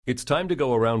It's time to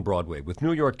go around Broadway with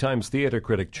New York Times theater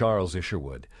critic Charles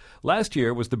Isherwood. Last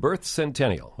year was the birth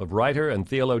centennial of writer and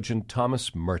theologian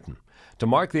Thomas Merton. To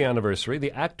mark the anniversary,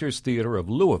 the Actors Theater of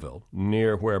Louisville,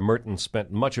 near where Merton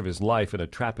spent much of his life in a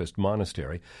Trappist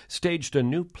monastery, staged a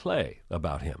new play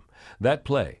about him. That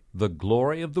play, The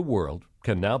Glory of the World,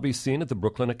 can now be seen at the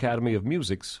Brooklyn Academy of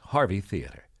Music's Harvey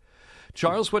Theater.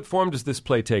 Charles, what form does this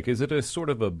play take? Is it a sort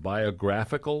of a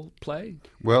biographical play?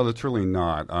 Well, it's really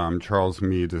not. Charles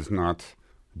Mee does not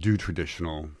do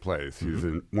traditional plays. He's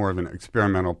more of an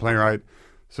experimental playwright.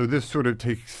 So this sort of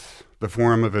takes the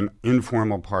form of an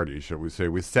informal party, shall we say,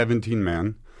 with 17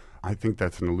 men. I think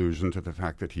that's an allusion to the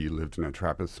fact that he lived in a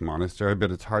Trappist monastery,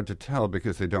 but it's hard to tell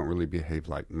because they don't really behave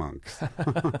like monks.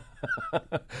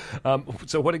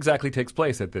 So what exactly takes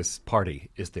place at this party?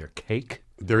 Is there cake?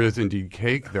 There is indeed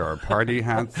cake. There are party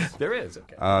hats. There is,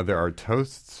 okay. There are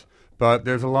toasts. But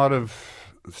there's a lot of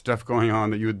stuff going on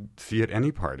that you would see at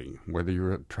any party, whether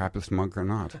you're a Trappist monk or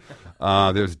not.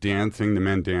 There's dancing. The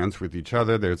men dance with each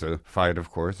other. There's a fight,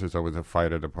 of course. There's always a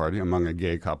fight at a party among a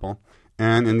gay couple.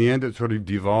 And in the end, it sort of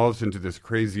devolves into this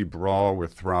crazy brawl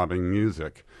with throbbing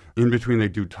music. In between, they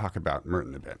do talk about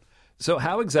Merton a bit. So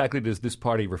how exactly does this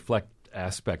party reflect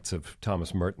aspects of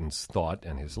Thomas Merton's thought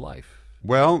and his life?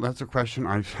 Well, that's a question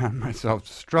I found myself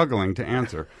struggling to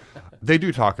answer. They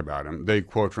do talk about him. They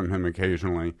quote from him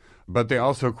occasionally, but they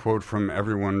also quote from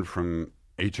everyone from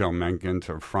H.L. Mencken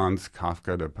to Franz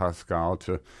Kafka to Pascal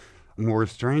to more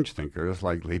strange thinkers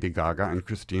like Lady Gaga and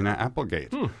Christina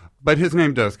Applegate. But his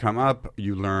name does come up.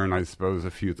 You learn, I suppose,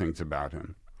 a few things about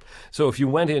him. So if you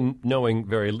went in knowing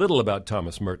very little about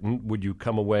Thomas Merton, would you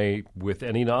come away with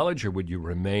any knowledge, or would you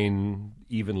remain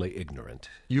evenly ignorant?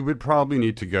 You would probably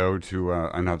need to go to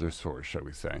another source, shall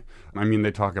we say. I mean,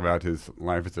 they talk about his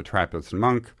life as a Trappist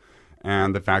monk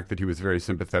and the fact that he was very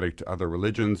sympathetic to other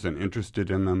religions and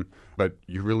interested in them, but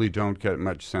you really don't get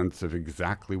much sense of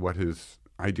exactly what his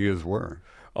ideas were.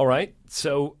 All right.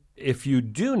 So if you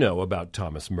do know about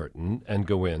Thomas Merton and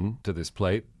go in to this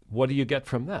play, what do you get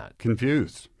from that?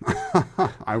 Confused,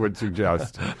 I would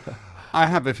suggest. I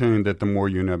have a feeling that the more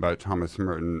you know about Thomas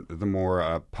Merton, the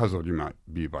more puzzled you might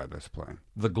be by this play.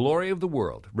 The Glory of the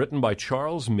World, written by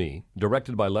Charles Mee,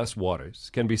 directed by Les Waters,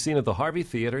 can be seen at the Harvey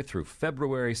Theater through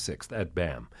February 6th at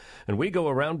BAM. And we go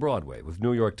around Broadway with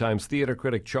New York Times theater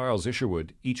critic Charles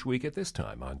Isherwood each week at this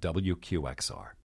time on WQXR.